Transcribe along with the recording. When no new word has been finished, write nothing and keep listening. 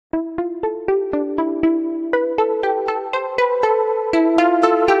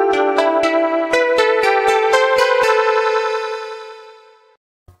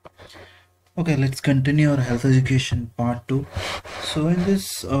Okay, let's continue our health education part 2. So in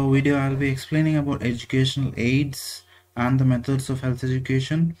this video I'll be explaining about educational aids and the methods of health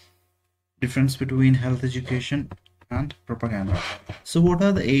education, difference between health education and propaganda. So what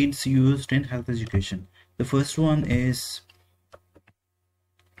are the aids used in health education? The first one is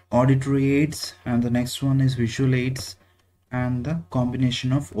auditory aids, and the next one is visual aids, and the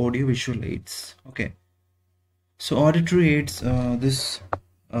combination of audio visual aids. Okay, so auditory aids, this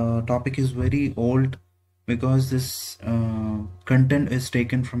topic is very old because this content is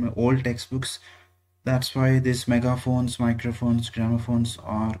taken from old textbooks. That's why these megaphones, microphones, gramophones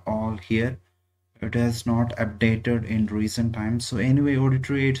are all here. It has not updated in recent times. So anyway,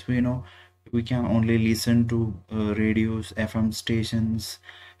 auditory aids, we know we can only listen to radios, FM stations,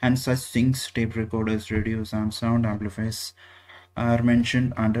 and such things, tape recorders, radios, and sound amplifiers are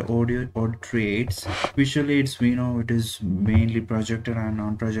mentioned under auditory aids. Visual aids, we know it is mainly projector and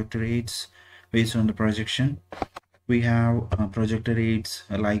non-projector aids based on the projection. We have projector aids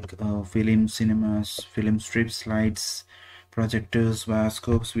like film cinemas, film strips, lights, projectors,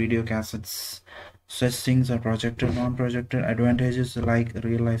 bioscopes, video cassettes. Such things are projector. Non-projector advantages like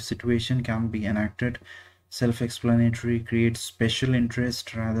real life situation can be enacted, self-explanatory, creates special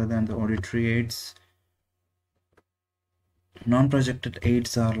interest rather than the auditory aids. Non-projected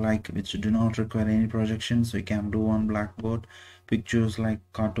aids are like which do not require any projections. We can do on blackboard. Pictures like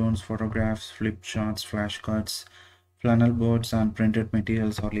cartoons, photographs, flip charts, flashcards, flannel boards, and printed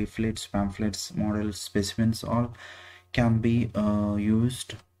materials or leaflets, pamphlets, models, specimens, all can be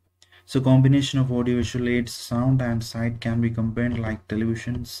used. So combination of audio visual aids, sound and sight can be combined like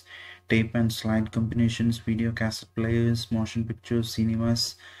televisions, tape and slide combinations, video cassette players, motion pictures,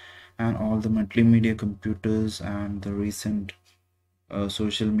 cinemas, and all the multimedia computers and the recent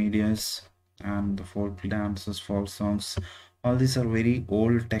social medias and the folk dances, folk songs. All these are very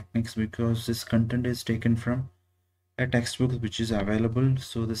old techniques because this content is taken from a textbook which is available.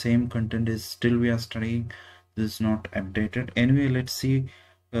 So the same content is still we are studying. This is not updated. Anyway, let's see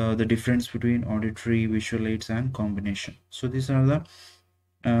the difference between auditory, visual aids, and combination. So these are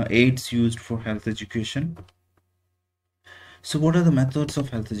the aids used for health education. So what are the methods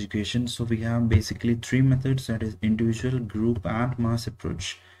of health education? So we have basically three methods, that is individual, group, and mass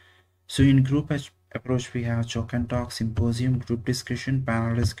approach. So in group approach, we have chalk and talk, symposium, group discussion,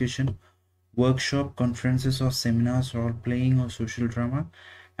 panel discussion, workshop, conferences or seminars, role playing or social drama,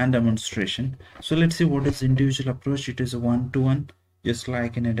 and demonstration. So let's see what is individual approach. It is a one-to-one, just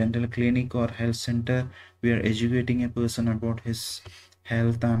like in a dental clinic or health center. We are educating a person about his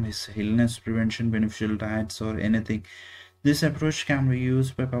health and his illness prevention, beneficial diets, or anything. This approach can be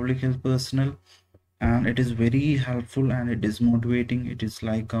used by public health personnel, and it is very helpful and it is motivating. It is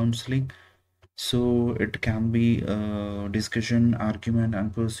like counseling. So it can be discussion, argument,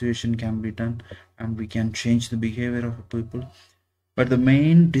 and persuasion can be done, and we can change the behavior of people. But the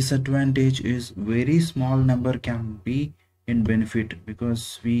main disadvantage is very small number can be in benefit,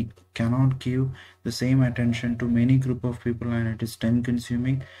 because we cannot give the same attention to many group of people and it is time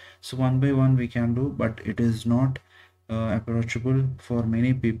consuming. So one by one we can do, but it is not approachable for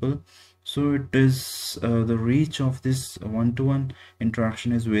many people. So it is the reach of this one-to-one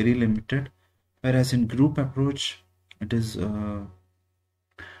interaction is very limited, whereas in group approach it is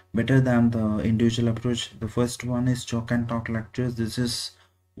better than the individual approach. The first one is chalk and talk lectures. This is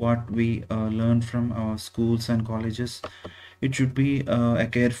what we learn from our schools and colleges. It should be a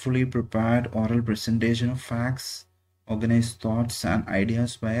carefully prepared oral presentation of facts, organized thoughts and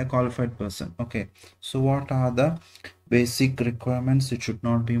ideas by a qualified person. Okay, so what are the basic requirements? It should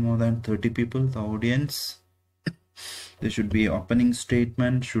not be more than 30 people, the audience. There should be opening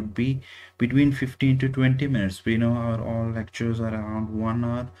statement, should be between 15 to 20 minutes. We know our all lectures are around 1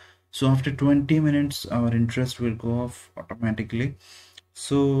 hour. So after 20 minutes, our interest will go off automatically.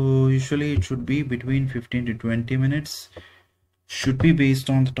 So usually it should be between 15 to 20 minutes. Should be based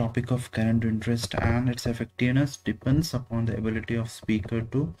on the topic of current interest, and its effectiveness depends upon the ability of speaker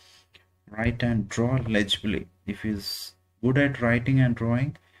to write and draw legibly. If he is good at writing and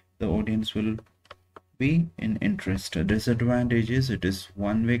drawing, the audience will be in interest. Disadvantage is it is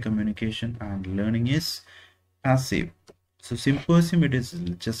one-way communication and learning is passive. So symposium, it is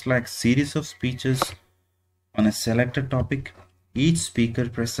just like series of speeches on a selected topic. Each speaker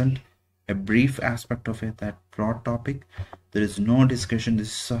present a brief aspect of it, that broad topic. There is no discussion.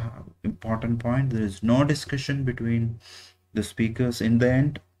 This is an important point. There is no discussion between the speakers. In the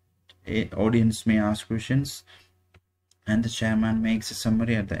end, audience may ask questions and the chairman makes a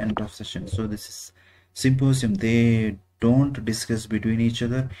summary at the end of session. So this is symposium. They don't discuss between each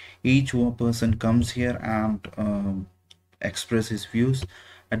other. Each one person comes here and express his views,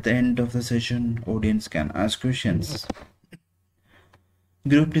 At the end of the session, audience can ask questions.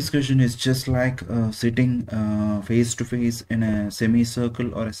 Group discussion is just like sitting face to face in a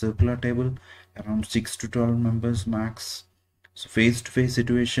semicircle or a circular table, around 6 to 12 members max. So face to face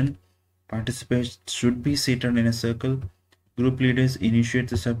situation, participants should be seated in a circle. Group leaders initiate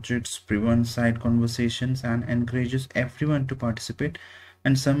the subjects, prevent side conversations, and encourages everyone to participate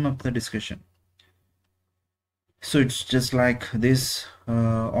and sum up the discussion. So it's just like this,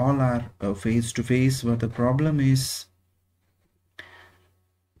 all are face to face, but the problem is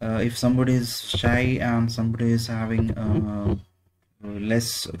if somebody is shy and somebody is having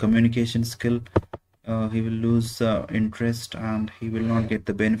less communication skill, he will lose interest and he will not get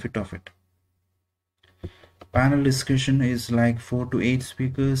the benefit of it. Panel discussion is like 4 to 8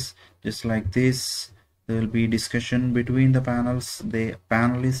 speakers, just like this. There will be discussion between the panels. The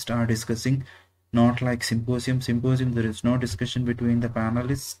panelists are discussing, not like symposium. Symposium, there is no discussion between the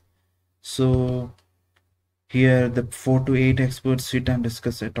panelists. So here the 4 to 8 experts sit and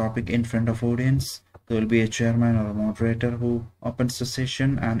discuss a topic in front of audience. There will be a chairman or a moderator who opens the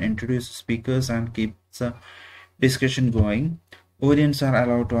session and introduces speakers and keeps the discussion going. Audience are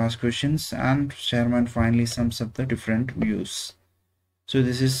allowed to ask questions and chairman finally sums up the different views. So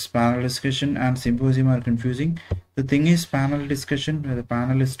this is panel discussion, and symposium are confusing. The thing is, panel discussion where the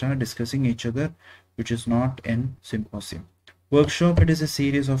panelists are discussing each other, which is not in symposium. Workshop, it is a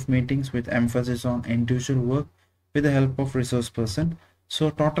series of meetings with emphasis on individual work with the help of resource person.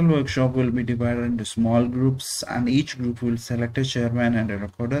 So total workshop will be divided into small groups, and each group will select a chairman and a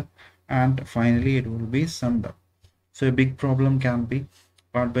recorder, and finally it will be summed up. So a big problem can be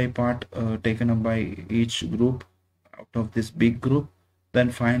part by part taken up by each group out of this big group. Then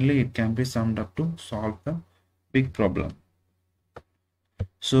finally it can be summed up to solve the big problem.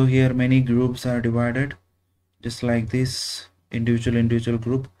 So here many groups are divided just like this, individual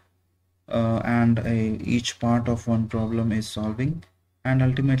group, and each part of one problem is solving, and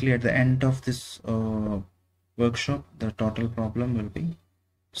ultimately at the end of this workshop the total problem will be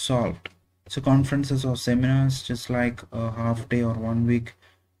solved. So conferences or seminars, just like a half day or 1 week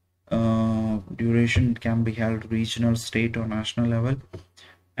duration, can be held regional, state or national level,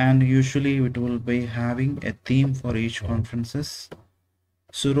 and usually it will be having a theme for each conferences.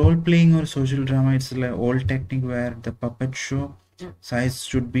 So role playing or social drama, it's like old technique where the puppet show size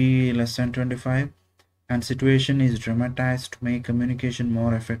should be less than 25 and situation is dramatized to make communication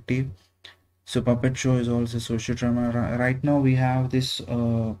more effective. So puppet show is also social drama. Right now we have this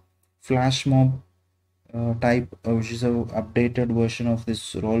flash mob type, which is a updated version of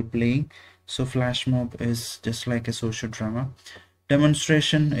this role playing. So flash mob is just like a social drama.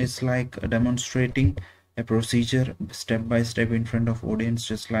 Demonstration is like demonstrating a procedure step by step in front of audience,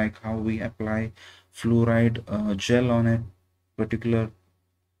 just like how we apply fluoride gel on a particular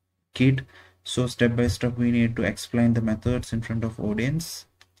kid. So step by step we need to explain the methods in front of audience.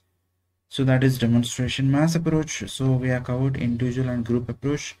 So that is demonstration. Mass approach, so we have covered individual and group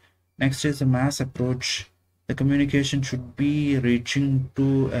approach. Next is the mass approach. The communication should be reaching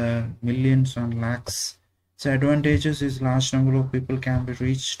to millions and lakhs. So advantages is large number of people can be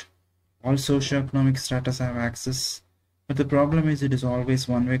reached. All socioeconomic status have access. But the problem is it is always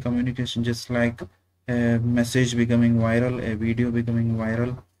one-way communication, just like a message becoming viral, a video becoming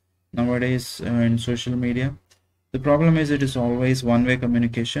viral nowadays in social media. The problem is it is always one-way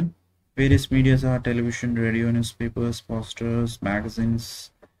communication. Various medias are television, radio, newspapers, posters,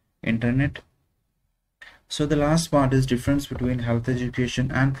 magazines, internet. So the last part is difference between health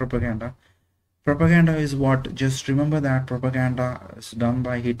education and propaganda. Propaganda is what? Just remember that propaganda is done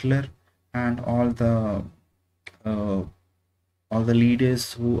by Hitler and all the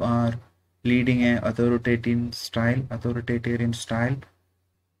leaders who are leading a authoritarian style,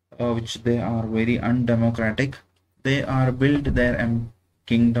 which they are very undemocratic. They are built their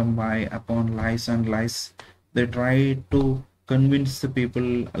kingdom by upon lies and lies. They try to convince the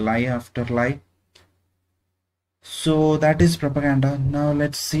people lie after lie. So that is propaganda. Now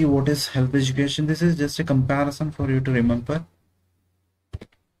let's see what is health education. This is just a comparison for you to remember.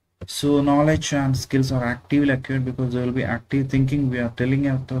 So knowledge and skills are actively acquired because there will be active thinking. We are telling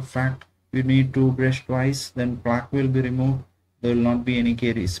out the fact you need to brush twice, then plaque will be removed. There will not be any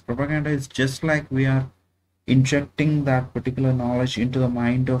caries. Propaganda is just like we are injecting that particular knowledge into the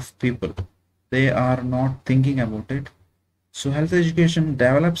mind of people. They are not thinking about it. So health education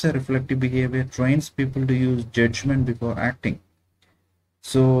develops a reflective behavior, trains people to use judgment before acting.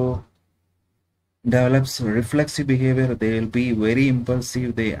 So develops reflexive behavior. They will be very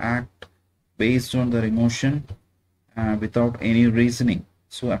impulsive. They act based on their emotion without any reasoning.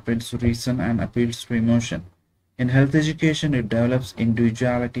 So appeals to reason and appeals to emotion. In health education, it develops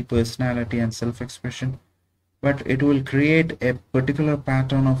individuality, personality, and self-expression, but it will create a particular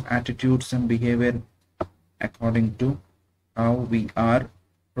pattern of attitudes and behavior according to how we are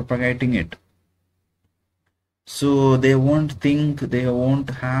propagating it. So they won't think, they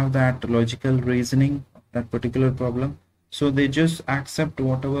won't have that logical reasoning of that particular problem. So they just accept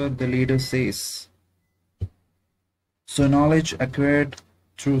whatever the leader says. So knowledge acquired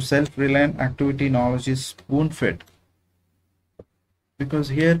through self-reliant activity, knowledge is spoon-fed. Because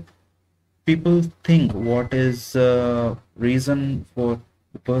here people think what is reason for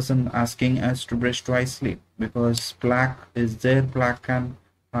the person asking us to brush twicely, because plaque is there, plaque can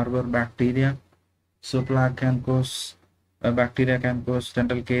harbor bacteria, so plaque can cause bacteria can cause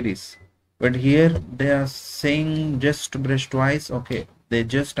dental caries. But here they are saying just to brush twice. Okay, they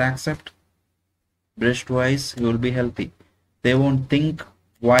just accept brush twice, you will be healthy. They won't think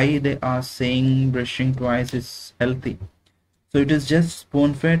why they are saying brushing twice is healthy. So it is just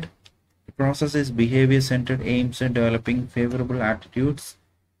spoon fed. The process is behavior centered, aims at developing favorable attitudes.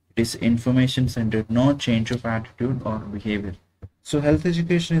 It is information centered, no change of attitude or behavior. So health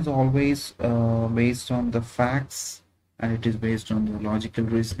education is always based on the facts, and it is based on the logical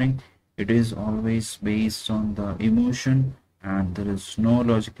reasoning. It is always based on the emotion, and there is no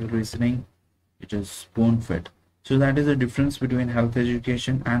logical reasoning. It is spoon fed. So that is the difference between health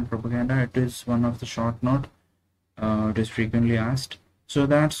education and propaganda. It is one of the short note. It is frequently asked. So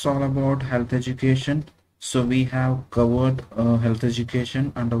that's all about health education. So we have covered health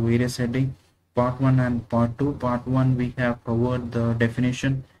education under various headings, part 1 and part 2. Part 1 we have covered the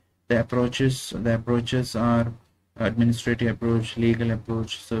definition, the approaches. The approaches are administrative approach, legal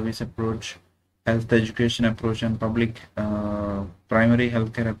approach, service approach, health education approach, and public primary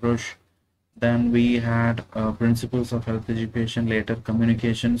healthcare approach. Then we had principles of health education, later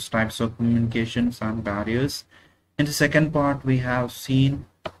communications, types of communications, and barriers. In the second part, we have seen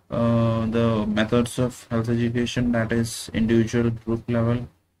the methods of health education, that is individual, group level,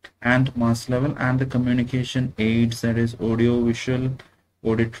 and mass level, and the communication aids, that is audio, visual,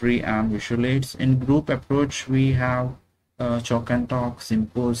 auditory, and visual aids. In group approach, we have chalk and talk,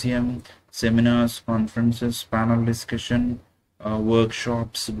 symposium, seminars, conferences, panel discussion,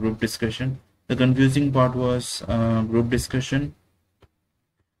 workshops, group discussion. The confusing part was group discussion,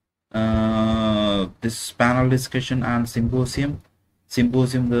 this panel discussion, and symposium.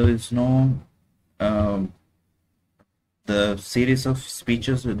 Symposium, there is no the series of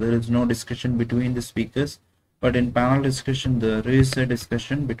speeches, there is no discussion between the speakers, but in panel discussion there is a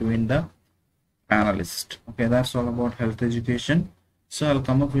discussion between the panelists. Okay, that's all about health education. So I'll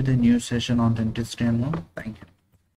come up with a new session on dentistry and more. Thank you.